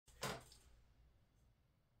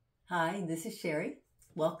Hi, this is Sherry.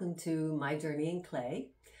 Welcome to My Journey in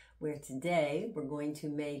Clay, where today we're going to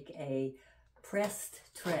make a pressed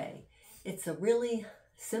tray. It's a really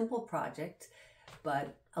simple project,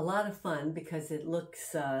 but a lot of fun because it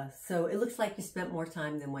looks like you spent more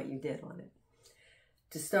time than what you did on it.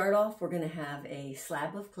 To start off, we're going to have a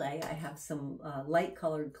slab of clay. I have some light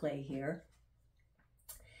colored clay here,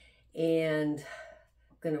 and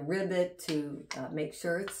I'm going to rib it to make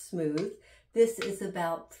sure it's smooth. This is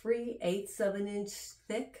about 3/8 of an inch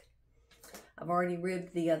thick. I've already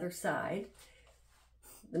ribbed the other side.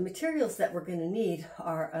 The materials that we're going to need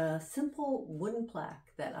are a simple wooden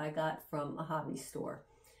plaque that I got from a hobby store.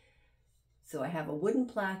 So I have a wooden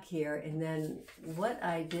plaque here, and then what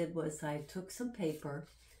I did was I took some paper,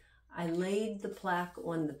 I laid the plaque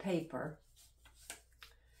on the paper,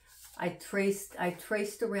 I traced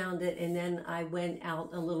around it, and then I went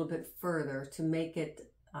out a little bit further to make it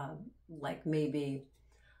like maybe,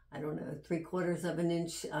 I don't know, 3/4 of an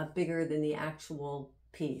inch bigger than the actual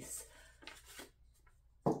piece.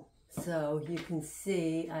 So you can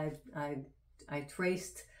see I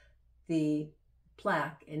traced the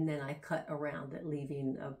plaque and then I cut around it,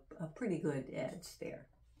 leaving a pretty good edge there.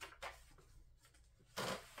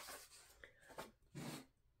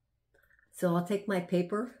 So I'll take my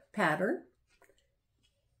paper pattern,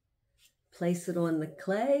 place it on the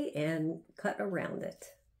clay, and cut around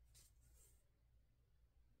it.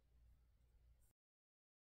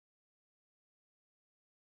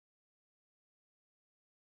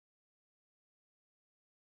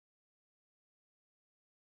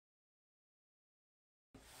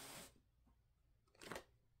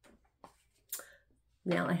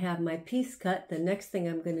 Now I have my piece cut. The next thing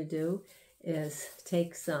I'm going to do is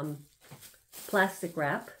take some plastic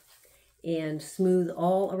wrap and smooth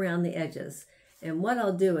all around the edges. And what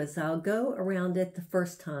I'll do is I'll go around it the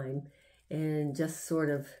first time and just sort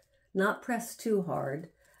of not press too hard,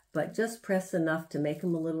 but just press enough to make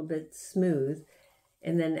them a little bit smooth.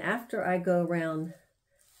 And then after I go around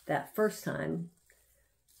that first time,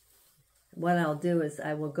 what I'll do is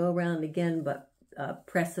I will go around again, but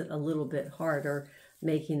press it a little bit harder,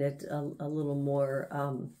 making it a little more,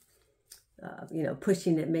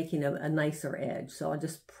 pushing it, making a nicer edge. So I'll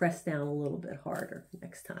just press down a little bit harder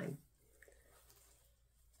next time.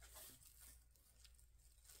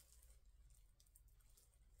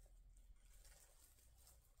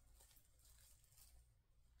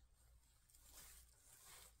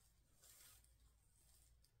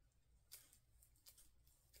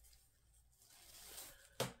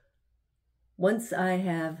 Once I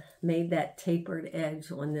have made that tapered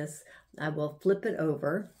edge on this, I will flip it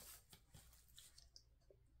over.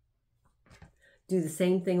 Do the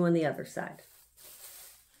same thing on the other side.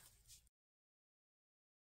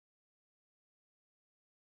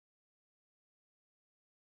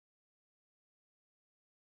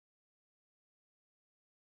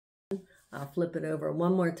 I'll flip it over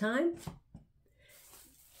one more time.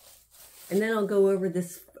 And then I'll go over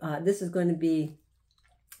this. This is going to be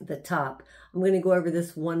the top. I'm going to go over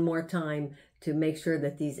this one more time to make sure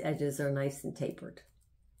that these edges are nice and tapered.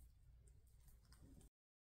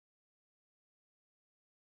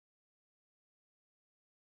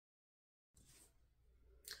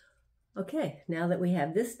 Okay, now that we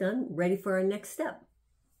have this done, ready for our next step.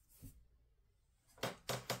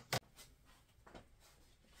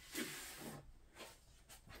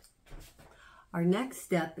 Our next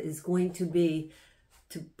step is going to be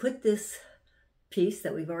to put this piece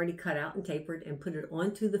that we've already cut out and tapered and put it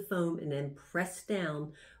onto the foam and then press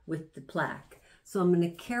down with the plaque. So I'm going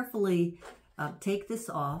to carefully take this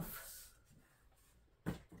off,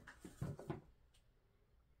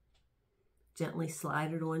 gently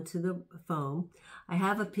slide it onto the foam. I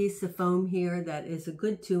have a piece of foam here that is a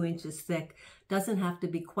good 2 inches thick. Doesn't have to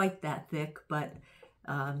be quite that thick, but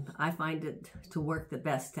I find it to work the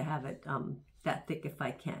best to have it that thick if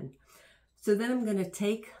I can. So then I'm going to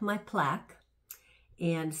take my plaque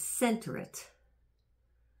and center it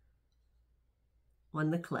on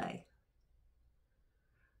the clay.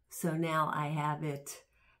 So now I have it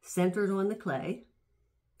centered on the clay,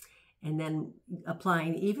 and then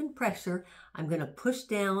applying even pressure, I'm going to push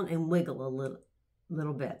down and wiggle a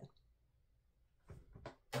little bit.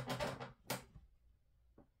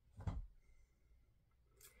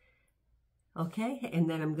 Okay, and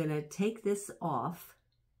then I'm going to take this off.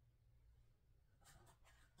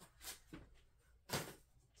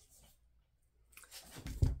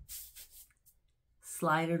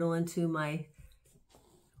 Slide it onto my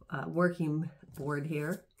working board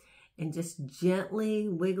here and just gently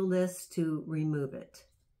wiggle this to remove it.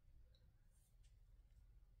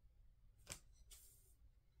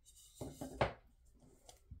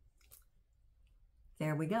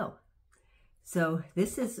 there we go. So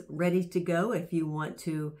this is ready to go if you want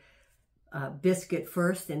to biscuit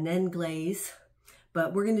first and then glaze.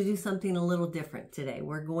 But we're going to do something a little different today.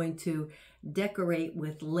 We're going to decorate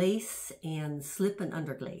with lace and slip and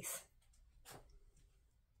underglaze.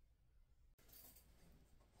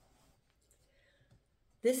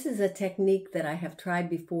 This is a technique that I have tried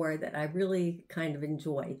before that I really kind of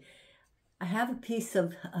enjoy. I have a piece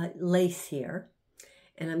of lace here,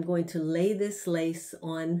 and I'm going to lay this lace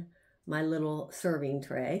on my little serving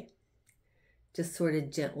tray. Just sort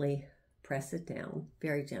of gently press it down,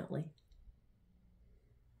 very gently.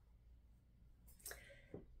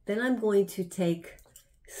 Then I'm going to take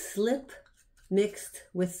slip mixed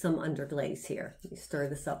with some underglaze here. Let me stir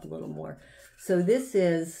this up a little more. So this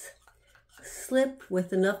is slip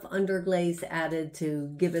with enough underglaze added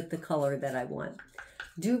to give it the color that I want.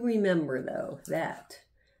 Do remember though that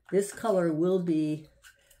this color will be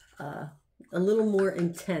a little more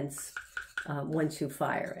intense once you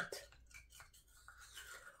fire it.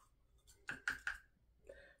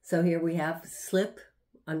 So here we have slip,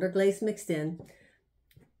 underglaze mixed in.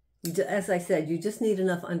 As I said, you just need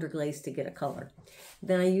enough underglaze to get a color.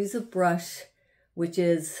 Then I use a brush which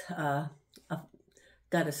is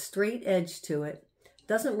got a straight edge to it.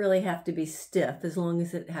 Doesn't really have to be stiff as long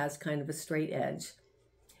as it has kind of a straight edge.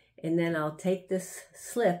 And then I'll take this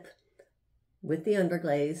slip with the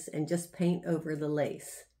underglaze and just paint over the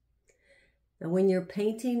lace. Now when you're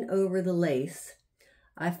painting over the lace,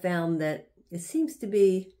 I found that it seems to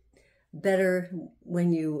be better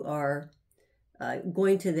when you are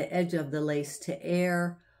going to the edge of the lace to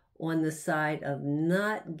err on the side of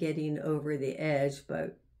not getting over the edge,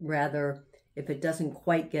 but rather if it doesn't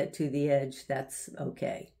quite get to the edge, that's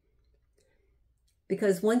okay.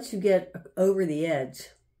 Because once you get over the edge,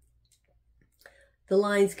 the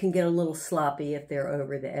lines can get a little sloppy if they're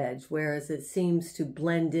over the edge, whereas it seems to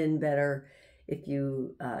blend in better if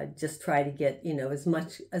you just try to get, you know,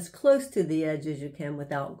 as close to the edge as you can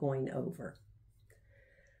without going over.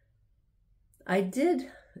 I did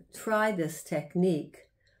try this technique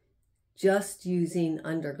just using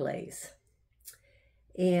underglaze,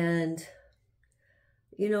 and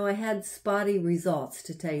you know, I had spotty results,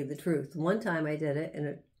 to tell you the truth. One time I did it and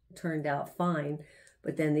it turned out fine,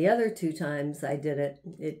 but then the other two times I did it,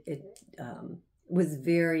 it was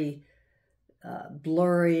very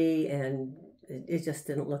blurry, and it just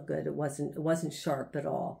didn't look good. It wasn't sharp at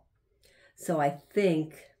all. So I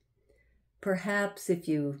think perhaps if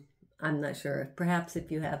you, I'm not sure, perhaps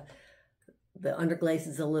if you have the underglaze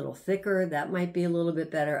is a little thicker, that might be a little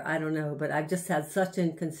bit better. I don't know, but I've just had such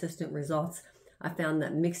inconsistent results. I found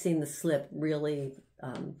that mixing the slip really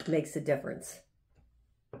makes a difference.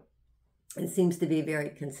 It seems to be very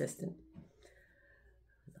consistent.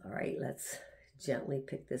 All right, let's gently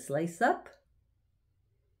pick this lace up.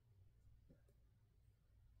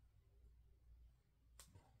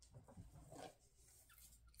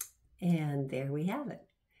 And there we have it.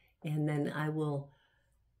 And then I will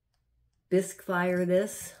bisque fire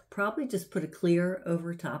this, probably just put a clear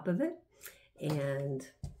over top of it, and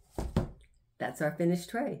that's our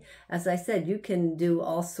finished tray. As I said, you can do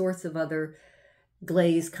all sorts of other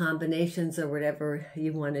glaze combinations or whatever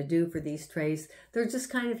you want to do for these trays. They're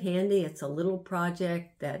just kind of handy. It's a little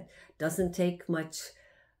project that doesn't take much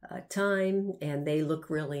time, and they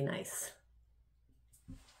look really nice.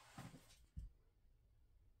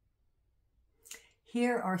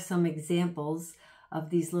 Here are some examples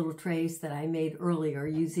of these little trays that I made earlier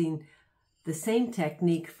using the same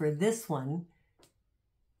technique for this one.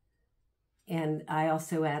 And I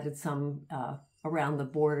also added some around the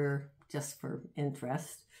border just for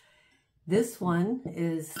interest. This one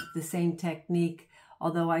is the same technique,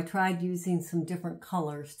 although I tried using some different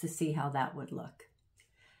colors to see how that would look.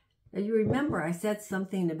 Now you remember I said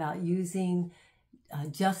something about using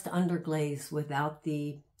just underglaze without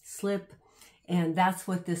the slip, and that's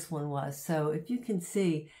what this one was. So if you can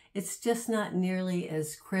see, it's just not nearly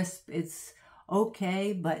as crisp. It's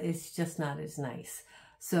okay, but it's just not as nice.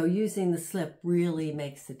 So using the slip really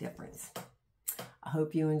makes a difference. I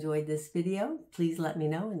hope you enjoyed this video. Please let me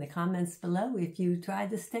know in the comments below if you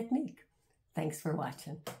tried this technique. Thanks for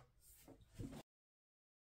watching.